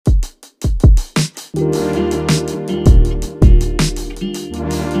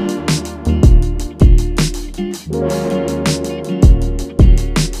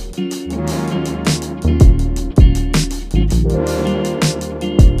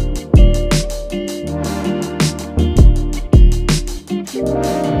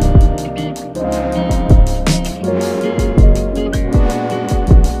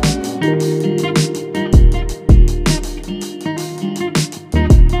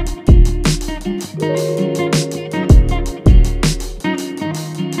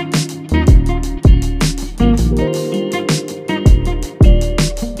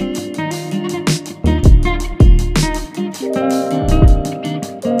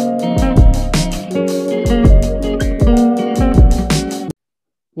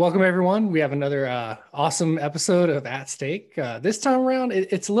Welcome, everyone. We have another awesome episode of At Stake. This time around,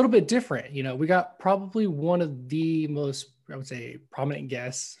 it's a little bit different. We got probably one of the most, I would say, prominent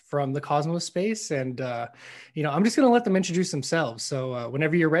guests from the Cosmos space. And, I'm just going to let them introduce themselves. So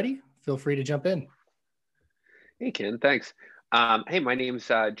whenever you're ready, feel free to jump in. Hey, Ken, thanks. Hey, my name's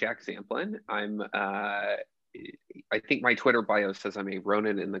Jack Zamplin. I think my Twitter bio says I'm a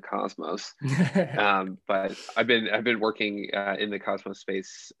Ronin in the Cosmos. But I've been working in the Cosmos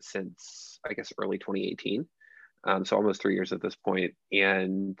space since, I guess, early 2018. So almost 3 years at this point.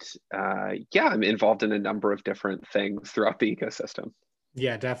 And I'm involved in a number of different things throughout the ecosystem.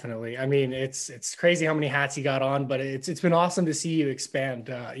 Yeah, definitely. I mean, it's crazy how many hats you got on, but it's been awesome to see you expand.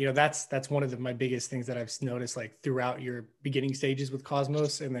 That's one of my biggest things that I've noticed, like throughout your beginning stages with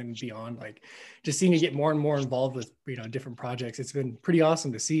Cosmos and then beyond, like just seeing you get more and more involved with different projects. It's been pretty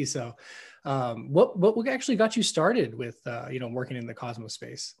awesome to see. So, what actually got you started with working in the Cosmos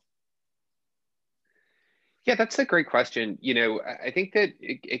space? Yeah, that's a great question. I think that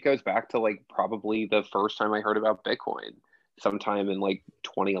it goes back to like probably the first time I heard about Bitcoin, sometime in like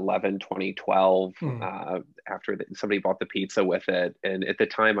 2011, 2012, after somebody bought the pizza with it. And at the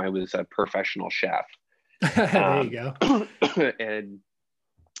time, I was a professional chef. There you go. And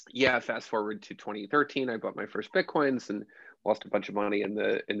yeah, fast forward to 2013, I bought my first Bitcoins and lost a bunch of money in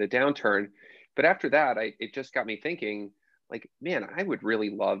the downturn. But after that, it just got me thinking, like, man, I would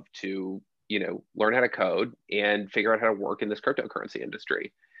really love to, learn how to code and figure out how to work in this cryptocurrency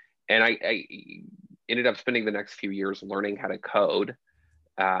industry. And I ended up spending the next few years learning how to code,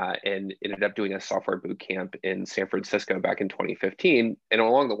 and ended up doing a software boot camp in San Francisco back in 2015. And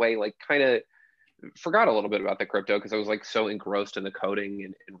along the way, like kind of forgot a little bit about the crypto because I was like so engrossed in the coding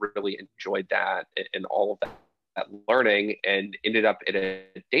and really enjoyed that and all of that learning, and ended up at a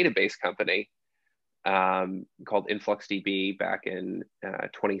database company called InfluxDB back in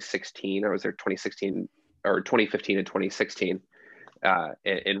 2016. I was there 2016 or 2015 and 2016.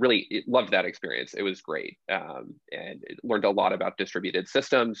 And really loved that experience. It was great, and learned a lot about distributed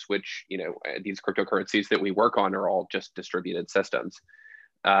systems, which these cryptocurrencies that we work on are all just distributed systems.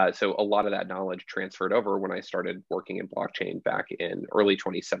 So a lot of that knowledge transferred over when I started working in blockchain back in early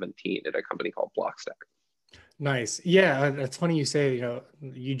 2017 at a company called Blockstack. Nice. Yeah, it's funny you say,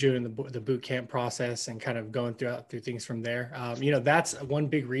 you doing the boot camp process and kind of going through things from there. That's one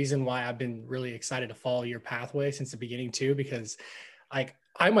big reason why I've been really excited to follow your pathway since the beginning too, because like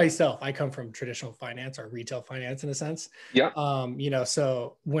I come from traditional finance or retail finance in a sense. Yeah.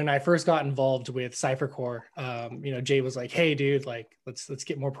 So when I first got involved with CipherCore, Jay was like, "Hey, dude, like let's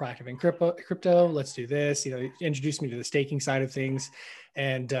get more proactive in crypto. Let's do this." Introduced me to the staking side of things,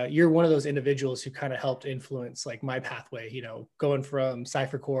 and you're one of those individuals who kind of helped influence like my pathway. Going from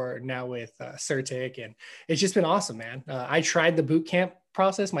CipherCore now with Certic, and it's just been awesome, man. I tried the boot camp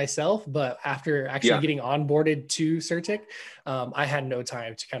process myself, but after actually getting onboarded to Certic, I had no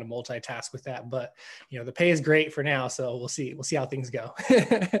time to kind of multitask with that. But the pay is great for now, so we'll see how things go.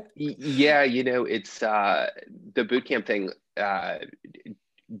 Yeah, it's the bootcamp thing.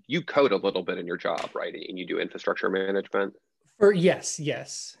 You code a little bit in your job, right? And you do infrastructure management.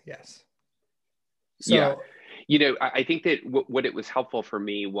 Yes. So, yeah, I think that what it was helpful for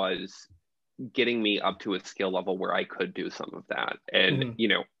me was getting me up to a skill level where I could do some of that. And,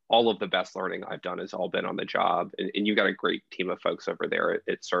 all of the best learning I've done has all been on the job. And you got a great team of folks over there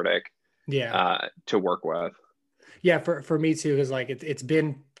at Certic to work with. Yeah, for me too, because like it's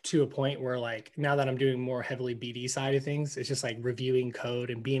been to a point where like now that I'm doing more heavily BD side of things, it's just like reviewing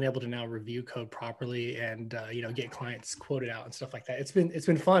code and being able to now review code properly and get clients quoted out and stuff like that. It's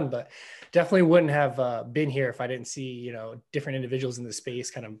been fun, but definitely wouldn't have been here if I didn't see different individuals in the space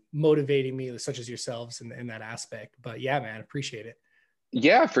kind of motivating me, such as yourselves in that aspect. But yeah, man, appreciate it.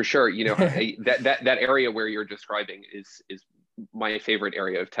 Yeah, for sure. That area where you're describing is my favorite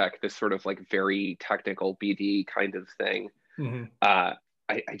area of tech. This sort of like very technical BD kind of thing. Mm-hmm.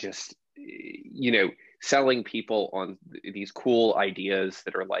 I just selling people on these cool ideas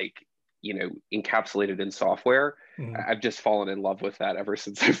that are like, encapsulated in software. Mhm. I've just fallen in love with that ever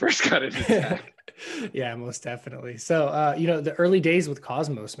since I first got into tech. Yeah, most definitely. So, the early days with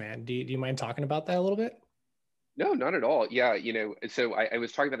Cosmos, man, do you mind talking about that a little bit? No, not at all. Yeah, so I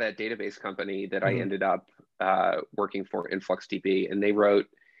was talking about that database company that I Mhm. ended up working for, InfluxDB, and they wrote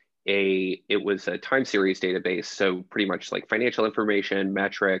it was a time series database. So pretty much like financial information,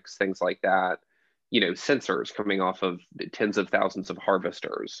 metrics, things like that. Sensors coming off of tens of thousands of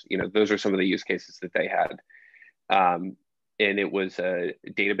harvesters. Those are some of the use cases that they had. Um, and it was a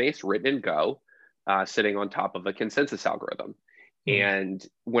database written in Go, sitting on top of a consensus algorithm. Mhm. And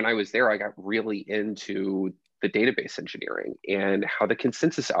when I was there, I got really into the database engineering and how the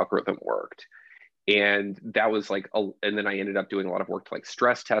consensus algorithm worked. And that was like, and then I ended up doing a lot of work to like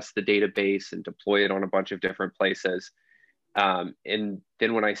stress test the database and deploy it on a bunch of different places. And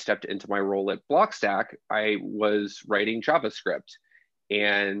then when I stepped into my role at Blockstack, I was writing JavaScript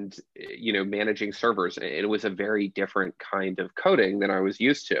and managing servers. And it was a very different kind of coding than I was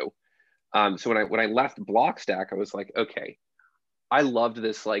used to. So when I left Blockstack, I was like, okay, I loved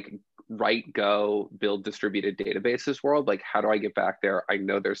this like write go build distributed databases world. Like, how do I get back there? I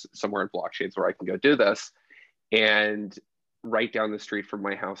know there's somewhere in blockchains where I can go do this. And right down the street from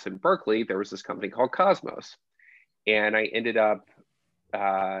my house in Berkeley, there was this company called Cosmos, and I ended up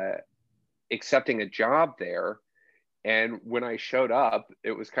uh, accepting a job there. And when I showed up,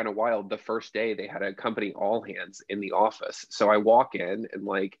 it was kind of wild. The first day, they had a company all hands in the office. So I walk in and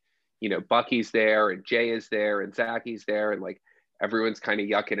like, Bucky's there and Jay is there and Zachy's there and like everyone's kind of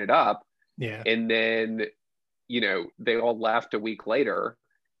yucking it up. Yeah. And then, they all left a week later.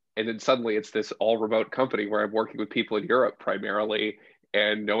 And then suddenly it's this all remote company where I'm working with people in Europe primarily,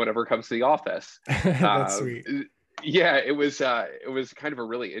 and no one ever comes to the office. That's Um, sweet. yeah, it was kind of a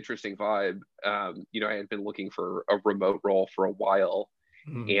really interesting vibe. I had been looking for a remote role for a while,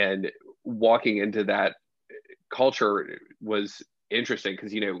 Mhm. and walking into that culture was interesting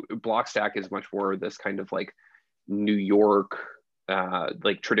because Blockstack is much more this kind of like New York,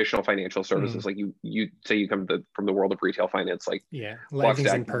 like traditional financial services. Mhm. Like you say you come from the world of retail finance, like Yeah, everything's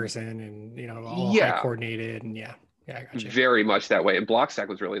Blockstack, in person and all high yeah, coordinated and yeah, yeah, I got you. very much that way. And Blockstack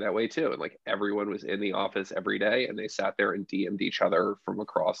was really that way too. And like everyone was in the office every day and they sat there and DM'd each other from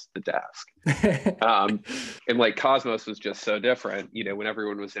across the desk. Um, and like Cosmos was just so different. When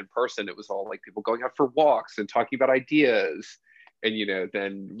everyone was in person, it was all like people going out for walks and talking about ideas. And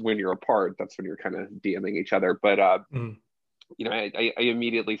then when you're apart, that's when you're kind of DMing each other. But Mm. I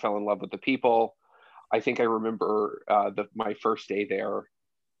immediately fell in love with the people. I think I remember my first day there.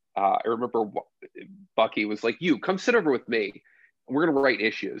 I remember Bucky was like, "You come sit over with me. We're gonna write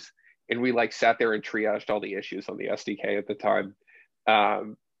issues." And we like sat there and triaged all the issues on the SDK at the time,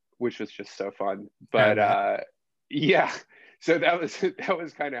 um, which was just so fun. I But bet. yeah, so that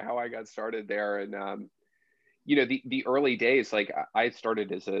was kind of how I got started there. And the early days, like I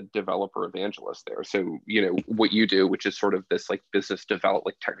started as a developer evangelist there. So what you do, which is sort of this like business develop,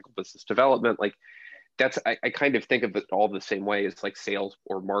 like technical business development, like I kind of think of it all the same way as like sales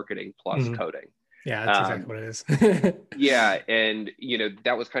or marketing plus Mhm. coding. Yeah, that's exactly Um, what it is. yeah, and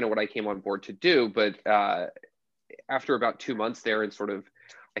that was kind of what I came on board to do. But after about 2 months there, and sort of,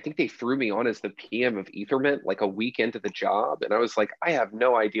 I think they threw me on as the PM of Ethermint like a week into the job, and I was like, I have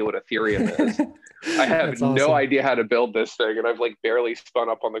no idea what Ethereum is. I have That's no awesome. idea how to build this thing, and I've like barely spun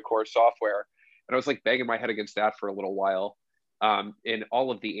up on the core software. And I was like banging my head against that for a little while. And all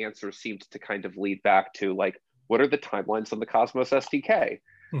of the answers seemed to kind of lead back to like, what are the timelines on the Cosmos SDK?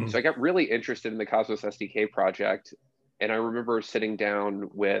 So Mhm. I got really interested in the Cosmos SDK project. And I remember sitting down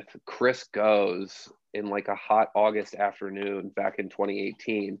with Chris Goes in like a hot August afternoon back in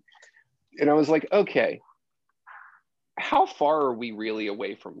 2018. And I was like, okay, how far are we really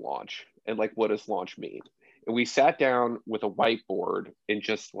away from launch? And like, what does launch mean? And we sat down with a whiteboard and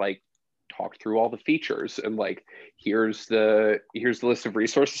just like talked through all the features and like, here's the list of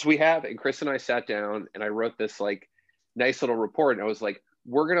resources we have. And Chris and I sat down and I wrote this like nice little report. And I was like,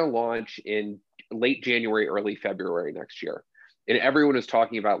 we're going to launch in late January, early February next year. And everyone was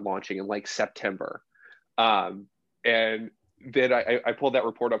talking about launching in like September. And then I pulled that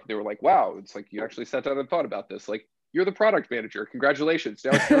report up and they were like, wow, it's like you actually sat down and thought about this. Like, you're the product manager. Congratulations.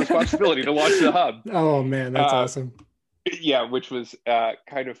 Now it's your responsibility to launch the hub. Oh man, that's Uh, awesome. yeah, which was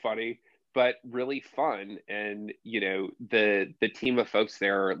kind of funny, but really fun. And the team of folks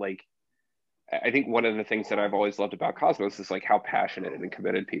there, like I think one of the things that I've always loved about Cosmos is like how passionate and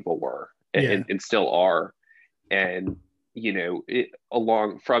committed people were, Yeah. and still are. And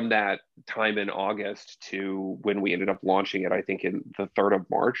along from that time in August to when we ended up launching it, I think in the 3rd of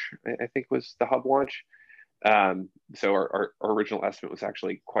March, I think was the hub launch. So our original estimate was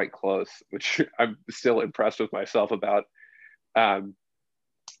actually quite close, which I'm still impressed with myself about. Um,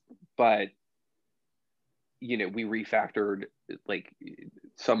 but we refactored like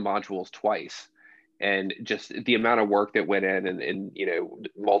some modules twice, and just the amount of work that went in, and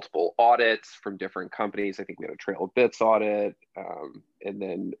multiple audits from different companies. I think we had a Trail of Bits audit, and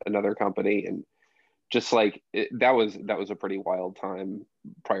then another company, and just like that was a pretty wild time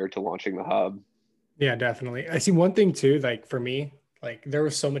prior to launching the hub. Yeah, definitely. I see one thing too, like for me, like there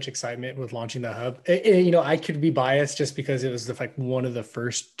was so much excitement with launching the hub. I could be biased just because it was like one of the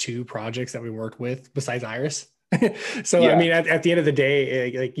first two projects that we worked with besides Iris. So, I Yeah, mean, at the end of the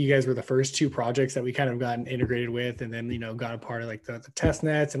day, like you guys were the first two projects that we kind of gotten integrated with, and then, got a part of like the test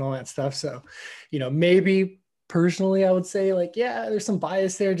nets and all that stuff. So, maybe personally, I would say like, yeah, there's some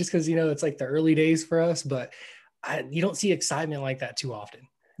bias there just because, it's like the early days for us, but you don't see excitement like that too often.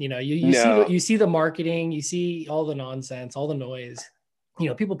 no, You see the marketing, you see all the nonsense, all the noise.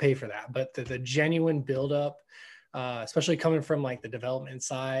 People pay for that, but the genuine buildup, especially coming from like the development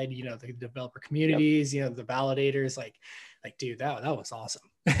side, the developer yep. communities, the validators, like dude, that was awesome.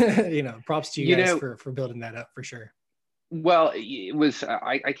 Props to you You guys know, for building that up for sure. well, it was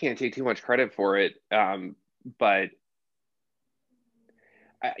I can't take too much credit for it, but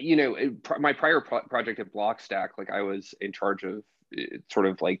my prior project at Blockstack, like I was in charge of sort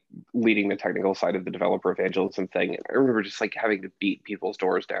of like leading the technical side of the developer evangelism thing. And I remember just like having to beat people's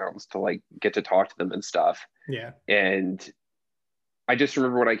doors down to like get to talk to them and stuff. Yeah. And I just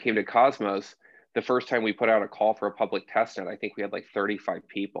remember when I came to Cosmos, the first time we put out a call for a public testnet, I think we had like 35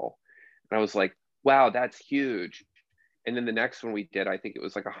 people. And I was like, wow, that's huge. And then the next one we did, I think it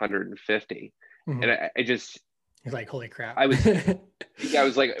was like 150. Mm-hmm. And I just, It's like, holy crap. I was, yeah, I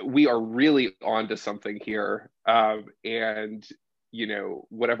was like, we are really on to something here. And,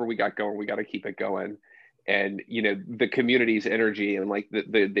 whatever we got going, we got to keep it going. And, the community's energy and like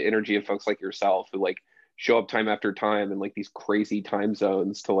the energy of folks like yourself who like show up time after time and like these crazy time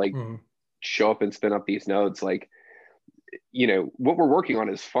zones to like Mm-hmm. show up and spin up these nodes. Like, what we're working on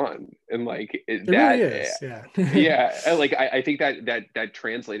is fun. And like It really is. Yeah. yeah, like I think that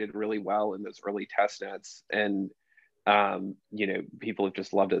translated really well in those early test nets. And people have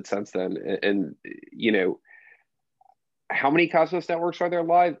just loved it since then. And how many Cosmos networks are there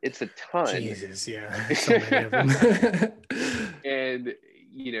live? It's a ton. Jesus. Yeah. So many of them. And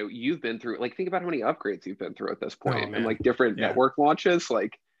you've been through, like, think about how many upgrades you've been through at this Oh point, and man. like different Yeah. network launches.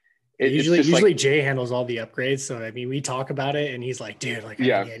 Like it's just Usually like, Jay handles all the upgrades. So I mean, we talk about it, and he's like, "Dude, like I didn't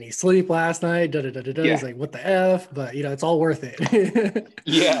yeah, get any sleep last night." Da da da da da. He's yeah, like, "What the f?" But it's all worth it.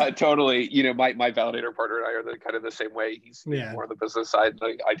 yeah, totally. My validator partner and I are the kind of the same way. He's Yeah. more on the business side.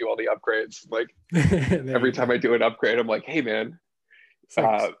 Like I do all the upgrades. Like There every you time go. I do an upgrade, I'm like, hey man, It's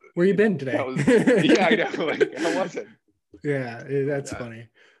like, uh, where you been that today? was, yeah, I know. Like how was it? Yeah, that's Yeah. funny.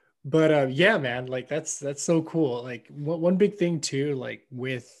 But yeah, man, like that's so cool. Like one big thing too, like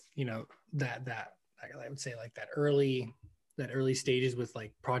with that I would say like that early stages with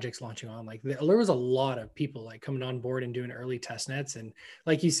like projects launching on, like there was a lot of people like coming on board and doing early test nets, and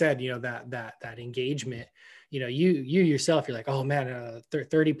like you said, that engagement. You yourself, you're like, oh man,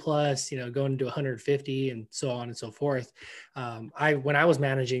 30 plus, going to 150 and so on and so forth. When I was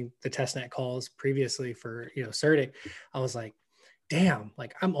managing the testnet calls previously for Certic, I was like, damn,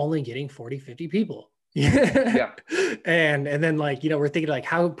 like I'm only getting 40, 50 people. Yeah. Yeah. And then like, we're thinking like,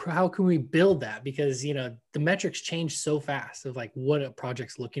 how can we build that? Because, the metrics change so fast of like what a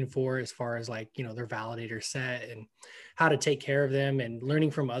project's looking for as far as like, their validator set and how to take care of them and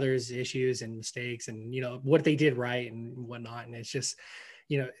learning from others' issues and mistakes and, what they did right and whatnot. And it's just,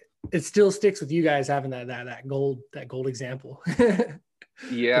 it still sticks with you guys having that gold example, the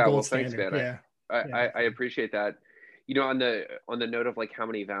Yeah, well, gold thanks, standard. man. Yeah. Yeah, I definitely. appreciate that. On the note of like how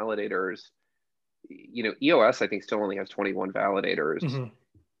many validators, EOS I think still only has 21 validators. Mhm.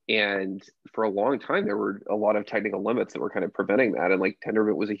 And for a long time, there were a lot of technical limits that were kind of preventing that. And like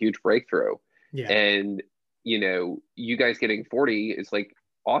Tendermint was a huge breakthrough. Yeah. And, you guys getting 40 is like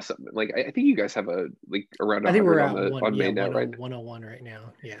awesome. Like, I think you guys have like around I think we're 100 at on mainnet, right? 101 right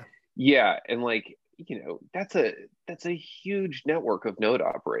now. Yeah. Yeah. And like, that's a huge network of node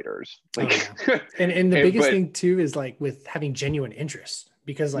operaters. Oh Like, yeah. And the biggest but thing too is like with having genuine interest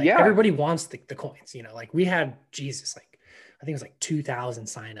because like yeah, everybody wants the coins, like we had Jesus, like I think it was like 2,000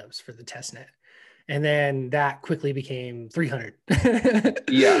 signups for the test net. And then that quickly became 300.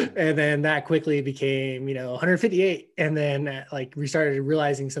 Yeah. And then that quickly became, 158. And then like we started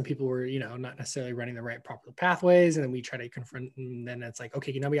realizing some people were, not necessarily running the right proper pathways. And then we try to confront, and then it's like,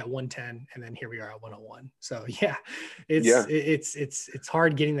 okay, now we got 110, and then here we are at 101. So yeah, Yeah. it's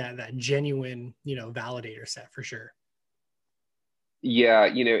hard getting that genuine, validator set for sure. Yeah,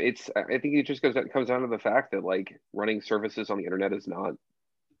 I think it just comes down to the fact that like running services on the internet is not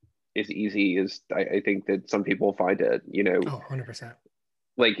as easy as I think that some people find it, Oh, 100%.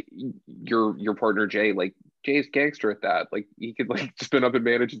 like your partner Jay, like Jay's gangster at that. Like he could like spin up and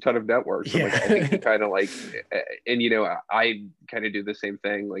manage a ton of networks. And like I think he Yeah. kind of like and I kind of do the same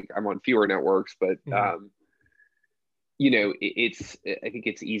thing. Like I'm on fewer networks, but Mhm. it's I think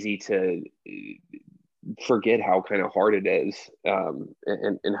it's easy to forget how kind of hard it is,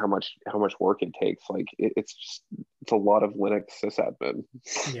 and how much work it takes. Like it's a lot of Linux sysadmin.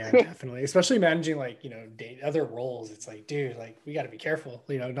 Yeah, definitely. Especially managing like, date other roles. It's like, dude, like we got to be careful,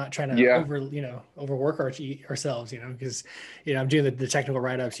 not trying to Yeah, overwork ourselves, because, I'm doing the technical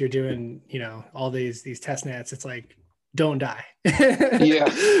write-ups. You're doing, all these test nets. It's like, don't die.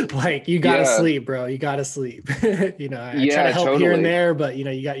 yeah, Like you got to yeah, sleep, bro. You got to sleep. I try to yeah, help here and totally. there, but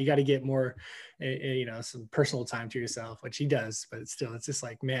you got to get more, some personal time to yourself, which he does, but it's just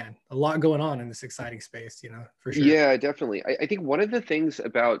like, man, a lot going on in this exciting space, for sure. Yeah, definitely. I think one of the things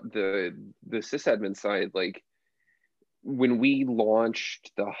about the sysadmin side, like when we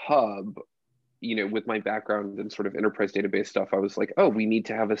launched the hub, with my background in sort of enterprise database stuff, I was like, oh, we need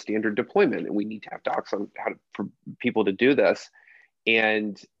to have a standard deployment and we need to have docs on for people to do this.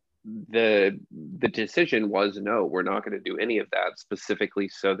 And the decision was no, we're not going to do any of that, specifically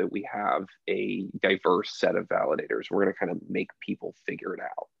so that we have a diverse set of validators. We're going to kind of make people figure it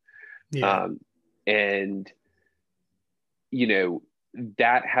out. Yeah. And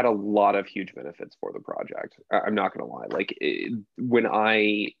that had a lot of huge benefits for the project. I'm not going to lie. Like when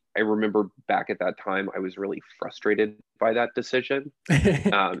I remember back at that time, I was really frustrated by that decision,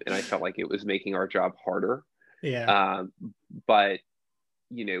 and I felt like it was making our job harder. Yeah. Um, but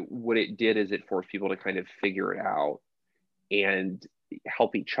what it did is it forced people to kind of figure it out and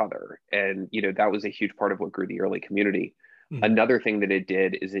help each other, and that was a huge part of what grew the early community. Mhm. Another thing that it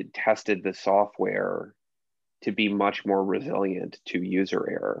did is it tested the software to be much more resilient to user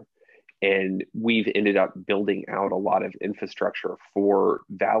error. And we've ended up building out a lot of infrastructure for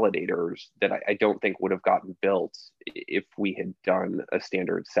validators that I don't think would have gotten built if we had done a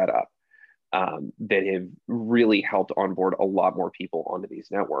standard setup, that have really helped onboard a lot more people onto these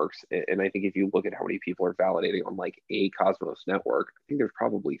networks. And I think if you look at how many people are validating on like a Cosmos network, I think there's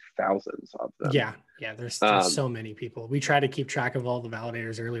probably thousands of them. Yeah. Yeah. There's Um, so many people. We try to keep track of all the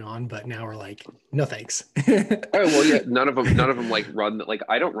validators early on, but now we're like, no thanks. oh well, yeah, none of them like run like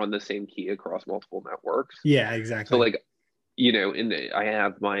I don't run the same key across multiple networks. Yeah, So exactly. like I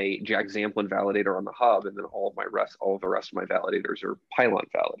have my Jack Zamplin validator on the hub, and then all of the rest of my validators are Pylon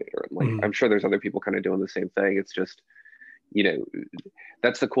validator. And like, Mhm. I'm sure there's other people kind of doing the same thing. It's just, you know,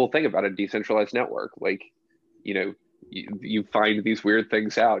 that's the cool thing about a decentralized network. Like, you find these weird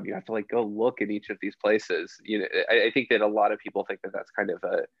things out, and you have to like go look at each of these places. I think that a lot of people think that that's kind of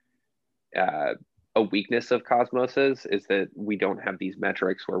a weakness of Cosmos's is that we don't have these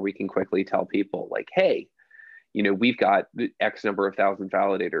metrics where we can quickly tell people like, hey, we've got X number of thousand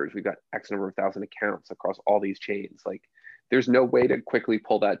validators, we've got X number of thousand accounts across all these chains. Like, there's no way to quickly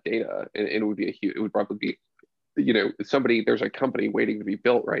pull that data, and it would be it would probably be, there's a company waiting to be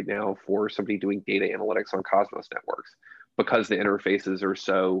built right now for somebody doing data analytics on Cosmos networks because the interfaces are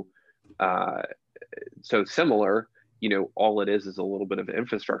uh, so similar. All it is a little bit of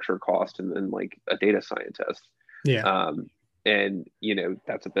infrastructure cost and then like a data scientist, Yeah. um, and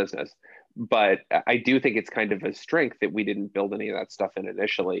that's a business. But I do think it's kind of a strength that we didn't build any of that stuff in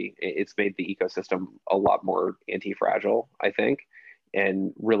initially. It's made the ecosystem a lot more anti-fragile, I think,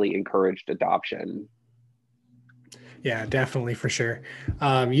 and really encouraged adoption. Yeah, definitely for sure.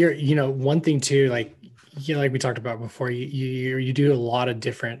 One thing too, like, like we talked about before, you do a lot of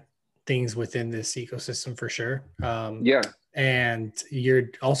different things within this ecosystem for sure. Yeah, And you're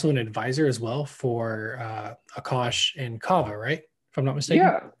also an advisor as well for Akash and Kava, right? If I'm not mistaken.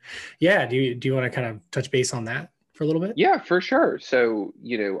 yeah, Yeah. Do you want to kind of touch base on that for a little bit? yeah, for sure. So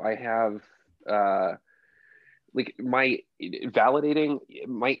I have uh, like my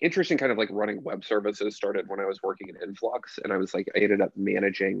interest in kind of like running web services started when I was working in Influx, and I ended up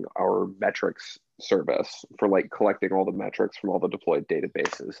managing our metrics service for like collecting all the metrics from all the deployed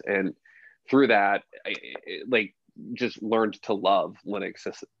databases. And through that, like just learned to love Linux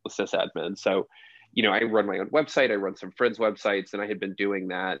sysadmin. So I run my own website, I run some friends websites, and I had been doing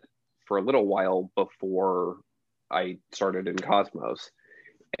that for a little while before I started in Cosmos.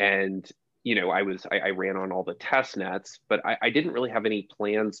 And, I ran on all the test nets, but I didn't really have any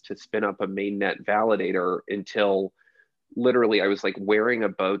plans to spin up a mainnet validator until literally I was like wearing a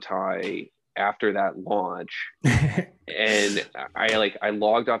bow tie after that launch. And I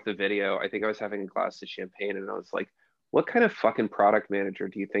logged off the video. I think I was having a glass of champagne, and I was like, what kind of fucking product manager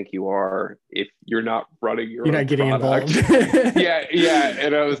do you think you are if you're not running your You're own not getting product? involved. Yeah.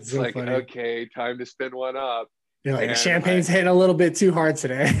 And I was That's so like, funny. okay, time to spin one up. You're like, the And champagne's hitting a little bit too hard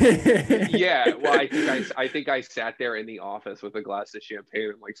today. yeah, well, I think I sat there in the office with a glass of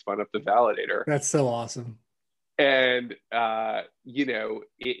champagne and like spun up the validator. That's so awesome. And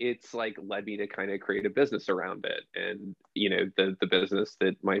it's like led me to kind of create a business around it. And the business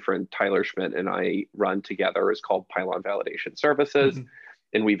that my friend Tyler Schmidt and I run together is called Pylon Validation Services. Mm-hmm.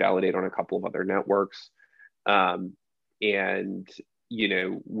 And we validate on a couple of other networks. And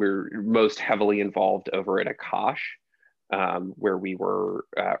we're most heavily involved over at Akash, where we were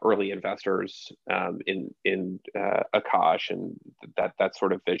early investors in Akash, and that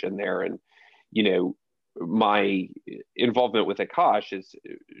sort of vision there. And my involvement with Akash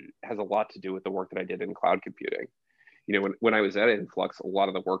has a lot to do with the work that I did in cloud computing. When I was at Influx, a lot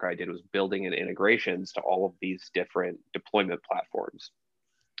of the work I did was building in integrations to all of these different deployment platforms.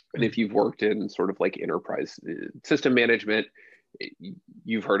 And if you've worked in sort of like enterprise system management,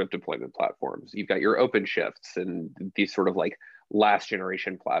 you've heard of deployment platforms. You've got your OpenShifts and these sort of like last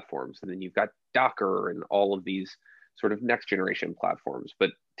generation platforms. And then you've got Docker and all of these sort of next generation platforms.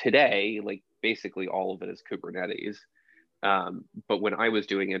 But today, like basically all of it is Kubernetes. But when I was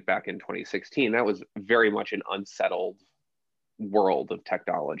doing it back in 2016, that was very much an unsettled world of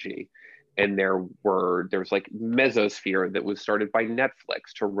technology. And there was like Mesosphere that was started by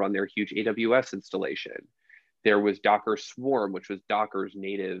Netflix to run their huge AWS installation. There was Docker Swarm, which was Docker's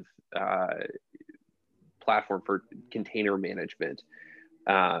native platform for container management.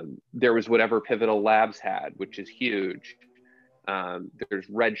 There was whatever Pivotal Labs had, which is huge. There's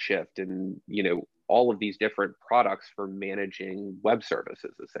Redshift and, all of these different products for managing web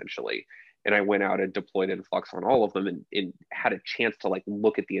services, essentially. And I went out and deployed Influx on all of them and had a chance to like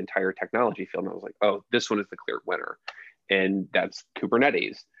look at the entire technology field. And I was like, oh, this one is the clear winner. And that's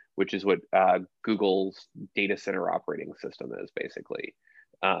Kubernetes, which is what Google's data center operating system is basically.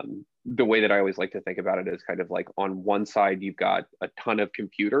 The way that I always like to think about it is kind of like on one side, you've got a ton of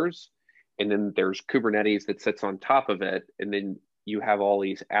computers, and then there's Kubernetes that sits on top of it. And then you have all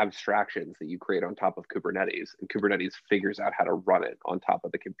these abstractions that you create on top of Kubernetes, and Kubernetes figures out how to run it on top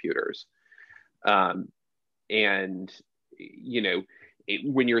of the computers. When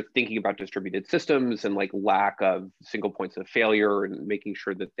you're thinking about distributed systems and like lack of single points of failure and making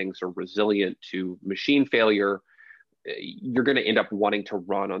sure that things are resilient to machine failure, you're going to end up wanting to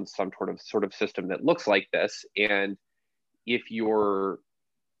run on some sort of system that looks like this. And if you're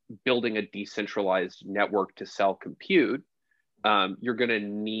building a decentralized network to sell compute, you're going to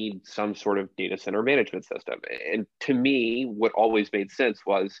need some sort of data center management system. And to me, what always made sense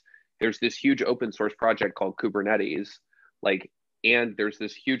was there's this huge open source project called Kubernetes, and there's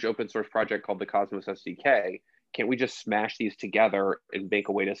this huge open source project called the Cosmos SDK. Can't we just smash these together and make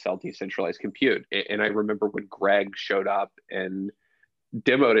a way to sell decentralized compute? And I remember when Greg showed up and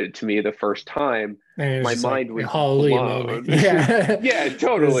demoed it to me the first time, my mind was blown. Yeah. Yeah,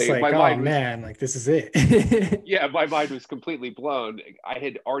 totally. Like, my mind was, man, like this is it. yeah, my mind was completely blown. I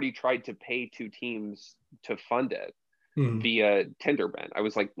had already tried to pay 2 teams to fund it via Tendermint. I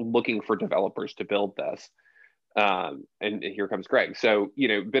was like looking for developers to build this. And here comes Greg. So,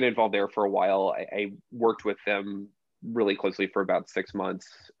 been involved there for a while. I worked with them really closely for about 6 months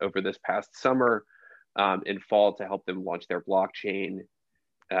over this past summer in fall to help them launch their blockchain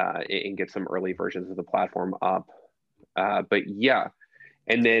and get some early versions of the platform up. But yeah,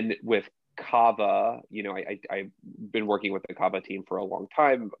 and then with Kava, I've been working with the Kava team for a long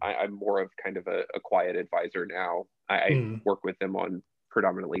time. I'm more of kind of a quiet advisor now. I work with them on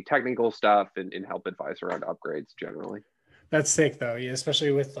predominantly technical stuff and help advise around upgrades generally. That's sick though. Yeah,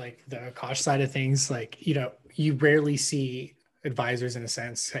 especially with like the Akash side of things, like, you rarely see advisors in a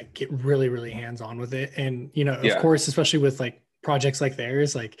sense like get really, really hands-on with it. And, of course, especially with like projects like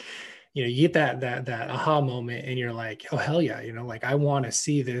theirs, like, you get that aha moment and you're like, oh, hell yeah. Like I want to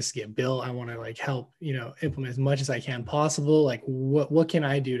see this get built. I want to like help, implement as much as I can possible. Like what can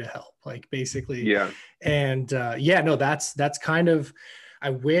I do to help? Like basically. Yeah. And no, that's kind of, I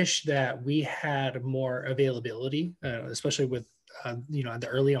wish that we had more availability, especially with, the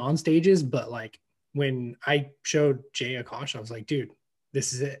early on stages. But like when I showed Jay Akash, I was like, dude,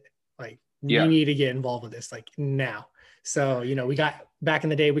 this is it. Like we need to get involved with this like now. So, we got back in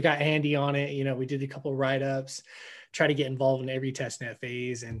the day, we got Andy on it. We did a couple of write-ups, try to get involved in every testnet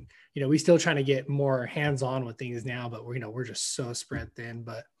phase. And, we still trying to get more hands-on with things now, but we're just so spread thin.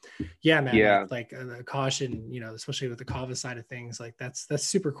 But yeah, man, Yeah. like the caution, especially with the Kava side of things, like that's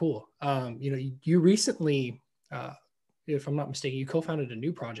super cool. You recently, if I'm not mistaken, you co-founded a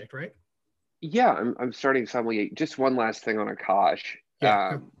new project, right? Yeah, I'm starting Sommelier. Just one last thing on Akash.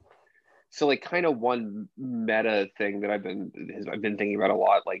 Yeah. So like kind of one meta thing that I've been thinking about a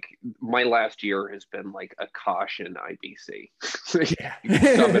lot. Like my last year has been like Akash and IBC. Yeah. You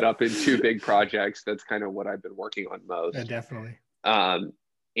can sum it up in two big projects. That's kind of what I've been working on most. Yeah, definitely.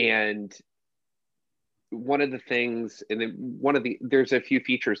 And one of the things, and then there's a few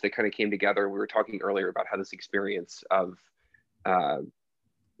features that kind of came together. We were talking earlier about how this experience of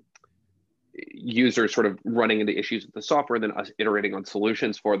users sort of running into issues with the software and then us iterating on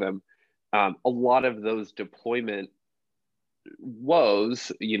solutions for them. A lot of those deployment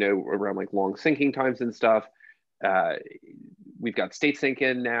woes, around like long syncing times and stuff. We've got state sync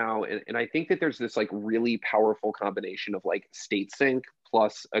in now. And I think that there's this like really powerful combination of like state sync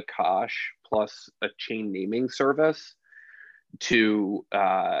plus Akash plus a chain naming service to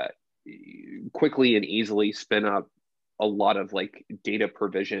quickly and easily spin up a lot of like data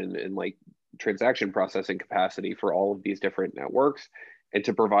provision and like transaction processing capacity for all of these different networks, and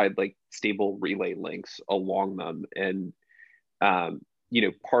to provide like stable relay links along them. And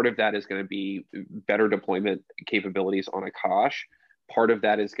part of that is going to be better deployment capabilities on Akash. Part of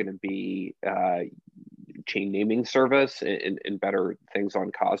that is going to be chain naming service and better things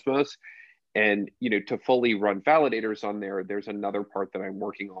on Cosmos. And to fully run validators on there, there's another part that I'm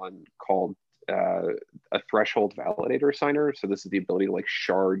working on called a threshold validator signer. So this is the ability to like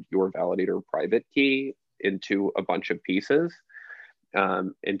shard your validator private key into a bunch of pieces,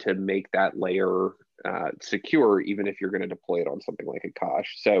 and to make that layer secure, even if you're going to deploy it on something like Akash.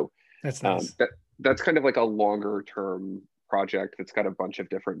 So that's nice. That's kind of like a longer term project that's got a bunch of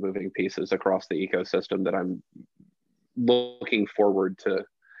different moving pieces across the ecosystem that I'm looking forward to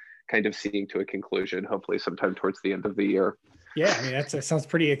kind of seeing to a conclusion, hopefully sometime towards the end of the year. Yeah, I mean, that sounds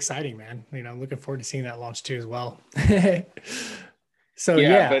pretty exciting, man. I'm looking forward to seeing that launch too as well. So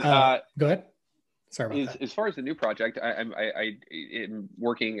but go ahead. Sorry about that. As far as the new project, I am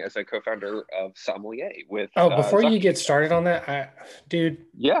working as a co-founder of Sommelier with. Before you get started on that, dude.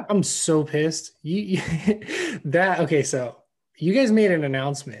 Yeah, I'm so pissed. Okay, so you guys made an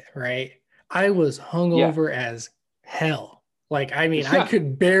announcement, right? I was hungover as hell. Like, I mean, I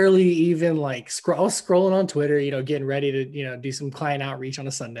could barely even like scroll. I was scrolling on Twitter, getting ready to, do some client outreach on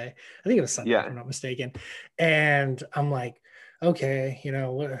a Sunday. I think it was Sunday, if I'm not mistaken. And I'm like, okay,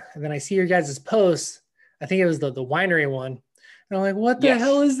 and then I see your guys' post. I think it was the winery one. And I'm like, what the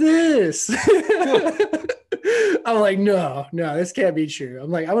hell is this? I'm like, no, this can't be true. I'm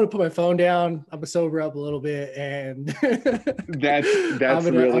like, I'm going to put my phone down. I'm going to sober up a little bit. And that's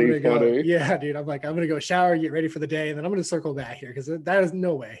really funny. Yeah, dude. I'm like, I'm going to go shower, get ready for the day. And then I'm going to circle back here because that is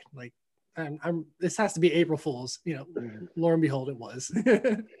no way. Like, this has to be April Fool's, lo and behold, it was.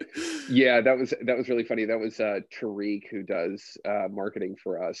 Yeah, that was really funny. That was Tariq, who does marketing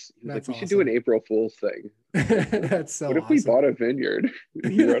for us. He's like, we should do an April Fool's thing. That's so what if we bought a vineyard?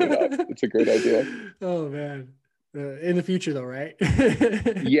 You wrote it up. It's a great idea. Oh man. In the future though, right?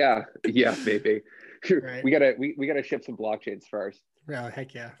 yeah, maybe. Right. We gotta ship some blockchains first. Oh,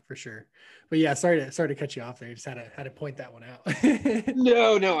 heck yeah, for sure. But yeah, sorry to cut you off there. Just had to point that one out.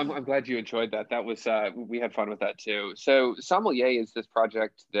 No, I'm glad you enjoyed that. That was we had fun with that too. So Sommelier is this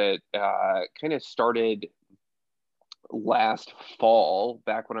project that kind of started last fall,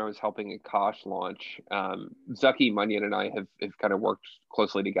 back when I was helping Akash launch. Zaki Munyon and I have kind of worked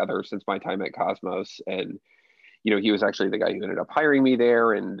closely together since my time at Cosmos, and he was actually the guy who ended up hiring me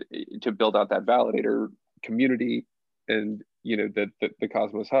there and to build out that validator community and the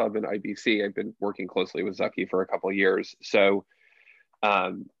Cosmos Hub and IBC. I've been working closely with Zaki for a couple of years. So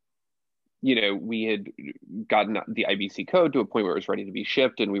we had gotten the IBC code to a point where it was ready to be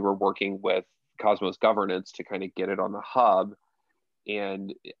shipped, and we were working with Cosmos governance to kind of get it on the hub.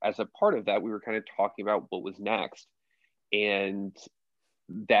 And as a part of that, we were kind of talking about what was next. And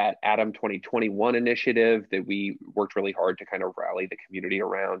that Atom 2021 initiative that we worked really hard to kind of rally the community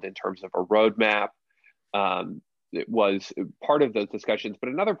around in terms of a roadmap, it was part of those discussions. But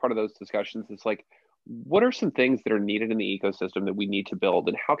another part of those discussions is like, what are some things that are needed in the ecosystem that we need to build,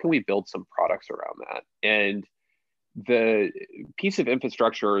 and how can we build some products around that? And the piece of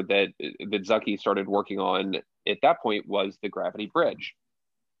infrastructure that Zaki started working on at that point was the Gravity Bridge.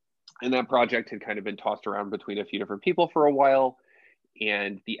 And that project had kind of been tossed around between a few different people for a while.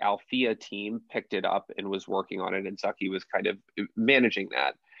 and the Althea team picked it up and was working on it, and Zucky was kind of managing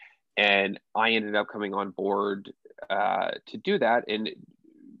that. And I ended up coming on board to do that. And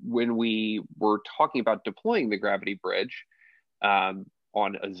when we were talking about deploying the Gravity Bridge on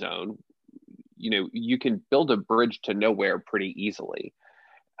a zone, you can build a bridge to nowhere pretty easily.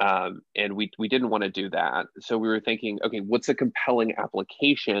 And we didn't want to do that. So we were thinking, okay, what's a compelling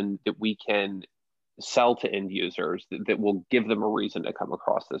application that we can sell to end users that will give them a reason to come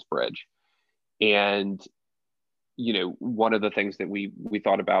across this bridge? And one of the things that we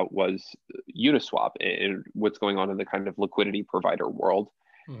thought about was Uniswap and what's going on in the kind of liquidity provider world.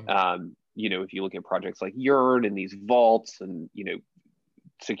 If you look at projects like Yearn and these vaults and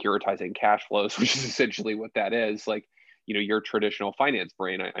securitizing cash flows, which is essentially what that is, like your traditional finance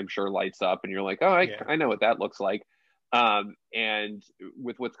brain, I'm sure, lights up and you're like, oh, I know what that looks like. And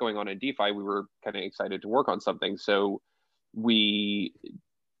with what's going on in DeFi, we were kind of excited to work on something. So we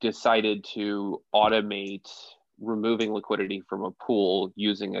decided to automate removing liquidity from a pool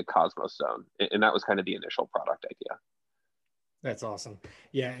using a Cosmos zone. And that was kind of the initial product idea. That's awesome.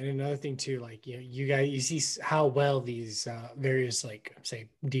 Yeah. And another thing too, like, you guys, you see how well these various, like, say,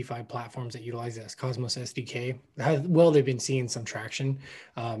 DeFi platforms that utilize this Cosmos SDK, how well they've been seeing some traction.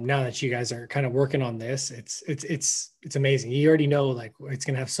 Now that you guys are kind of working on this, it's amazing. You already know, like, it's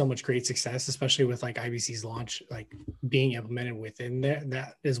going to have so much great success, especially with like IBC's launch, like being implemented within there,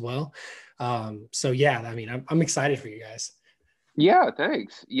 that as well. So yeah, I mean, I'm excited for you guys. Yeah,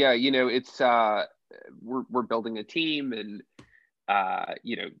 thanks. Yeah, it's we're building a team, and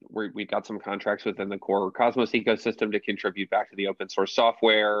we've got some contracts within the core Cosmos ecosystem to contribute back to the open source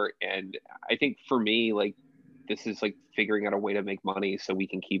software. And I think for me, like, this is like figuring out a way to make money so we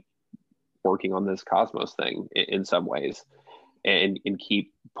can keep working on this Cosmos thing in some ways, and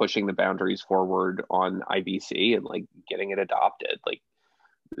keep pushing the boundaries forward on IBC and like getting it adopted. Like,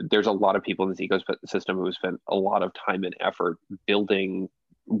 there's a lot of people in this ecosystem who have spent a lot of time and effort building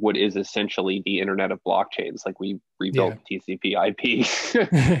what is essentially the internet of blockchains. Like, we rebuilt TCP IP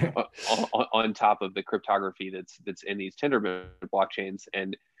on top of the cryptography that's in these Tendermint blockchains.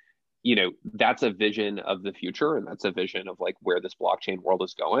 And, that's a vision of the future. And that's a vision of like where this blockchain world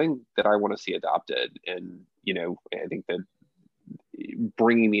is going that I want to see adopted. And, I think that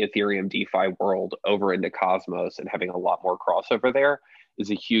bringing the Ethereum DeFi world over into Cosmos and having a lot more crossover there is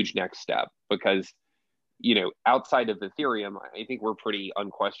a huge next step, because outside of Ethereum, I think we're pretty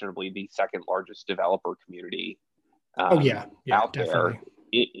unquestionably the second largest developer community out definitely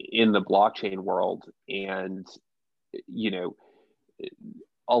there in the blockchain world. And,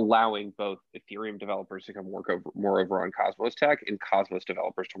 allowing both Ethereum developers to come work more over on Cosmos tech and Cosmos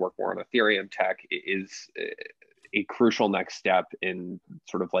developers to work more on Ethereum tech is a crucial next step in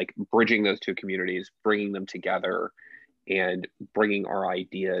sort of like bridging those two communities, bringing them together, and bringing our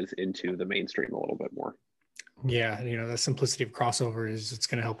ideas into the mainstream a little bit more. Yeah, the simplicity of crossover it's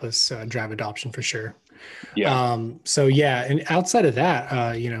going to help us drive adoption for sure. Yeah. So yeah, and outside of that,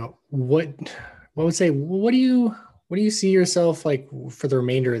 what do you see yourself like for the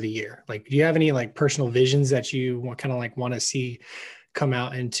remainder of the year? Like, do you have any like personal visions that you want to see come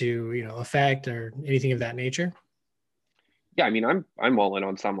out into effect or anything of that nature? Yeah, I mean, I'm all in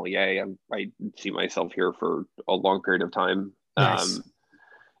on Sommelier. I see myself here for a long period of time. Nice.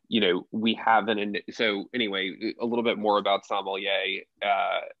 We have so anyway, a little bit more about Sommelier.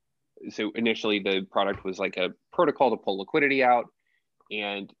 So initially the product was like a protocol to pull liquidity out,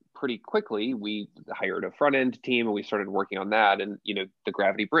 and pretty quickly we hired a front end team and we started working on that. And, the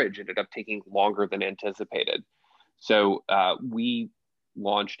Gravity Bridge ended up taking longer than anticipated. So we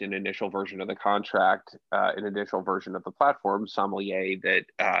launched an initial version of the contract, an initial version of the platform, Sommelier, that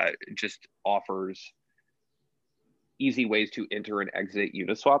just offers easy ways to enter and exit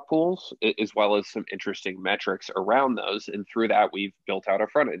Uniswap pools, as well as some interesting metrics around those. And through that, we've built out a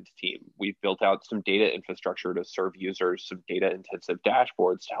front end team. We've built out some data infrastructure to serve users some data intensive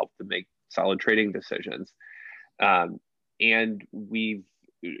dashboards to help them make solid trading decisions. And we've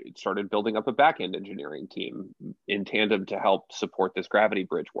started building up a backend engineering team in tandem to help support this Gravity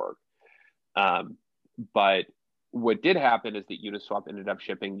Bridge work. But what did happen is that Uniswap ended up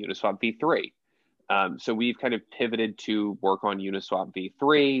shipping Uniswap v3. So we've kind of pivoted to work on Uniswap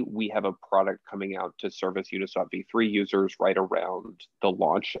v3. We have a product coming out to service Uniswap v3 users right around the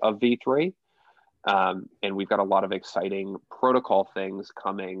launch of v3. And we've got a lot of exciting protocol things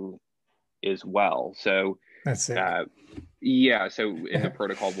coming as well. So that's it. So in the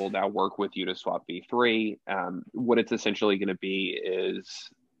protocol, we'll now work with Uniswap v3. What it's essentially going to be is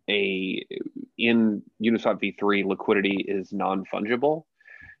in Uniswap v3, liquidity is non-fungible.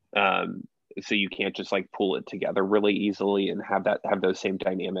 So you can't just like pull it together really easily and have those same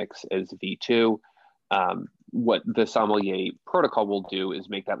dynamics as V2. What the Sommelier protocol will do is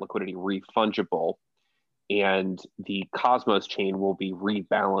make that liquidity refungible, and the Cosmos chain will be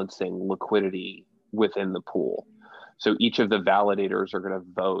rebalancing liquidity within the pool. So each of the validators are going to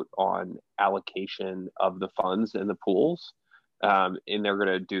vote on allocation of the funds in the pools. And they're going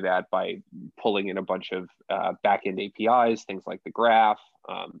to do that by pulling in a bunch of backend APIs, things like the graph,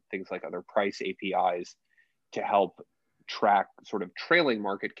 things like other price APIs, to help track sort of trailing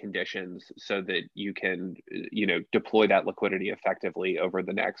market conditions so that you can, deploy that liquidity effectively over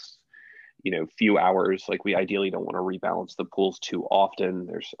the next, few hours. Like, we ideally don't want to rebalance the pools too often.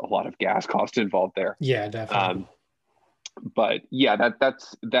 There's a lot of gas cost involved there. Yeah, definitely. But yeah,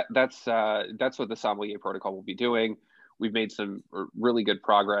 that's what the Sommelier protocol will be doing. We've made some really good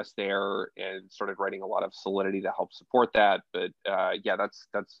progress there and started writing a lot of Solidity to help support that. But yeah, that's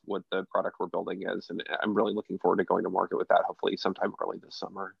what the product we're building is, and I'm really looking forward to going to market with that, hopefully sometime early this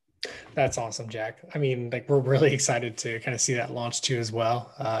summer. That's awesome, Jack. I mean, like, we're really excited to kind of see that launch too as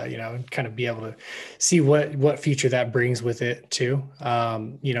well. And kind of be able to see what future that brings with it too.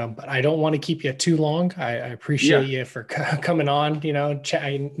 But I don't want to keep you too long. I appreciate you for coming on,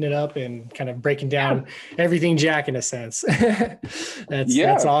 chatting it up and kind of breaking down everything Jack in a sense.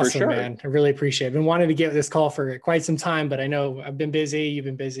 That's awesome, sure, man. I really appreciate it. I've been wanting to get this call for quite some time, but I know I've been busy. You've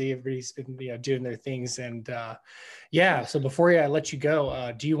been busy. Everybody's been, doing their things. And yeah. So before I let you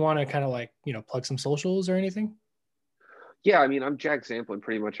go, do you want to kind of like, plug some socials or anything? Yeah. I mean, I'm Jack Zamplin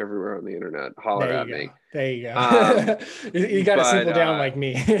pretty much everywhere on the internet. Holler at me. There you go. You got to simple down like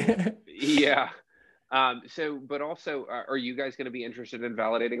me. Yeah. But also, are you guys going to be interested in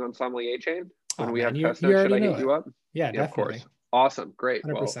validating on Sommelier Chain when we have testnet? Should I hit you up? Yeah, definitely. Of course. Awesome. Great.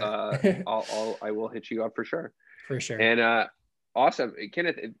 100%. Well, I will hit you up for sure. For sure. And awesome.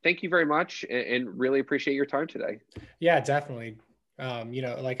 Kenneth, thank you very much, and really appreciate your time today. Yeah, definitely.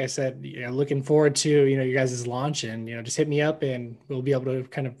 Like I said, looking forward to, your guys' launch, and, just hit me up and we'll be able to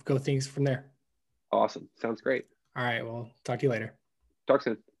kind of go things from there. Awesome. Sounds great. All right. Well, talk to you later. Talk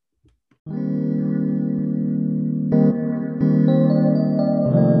soon.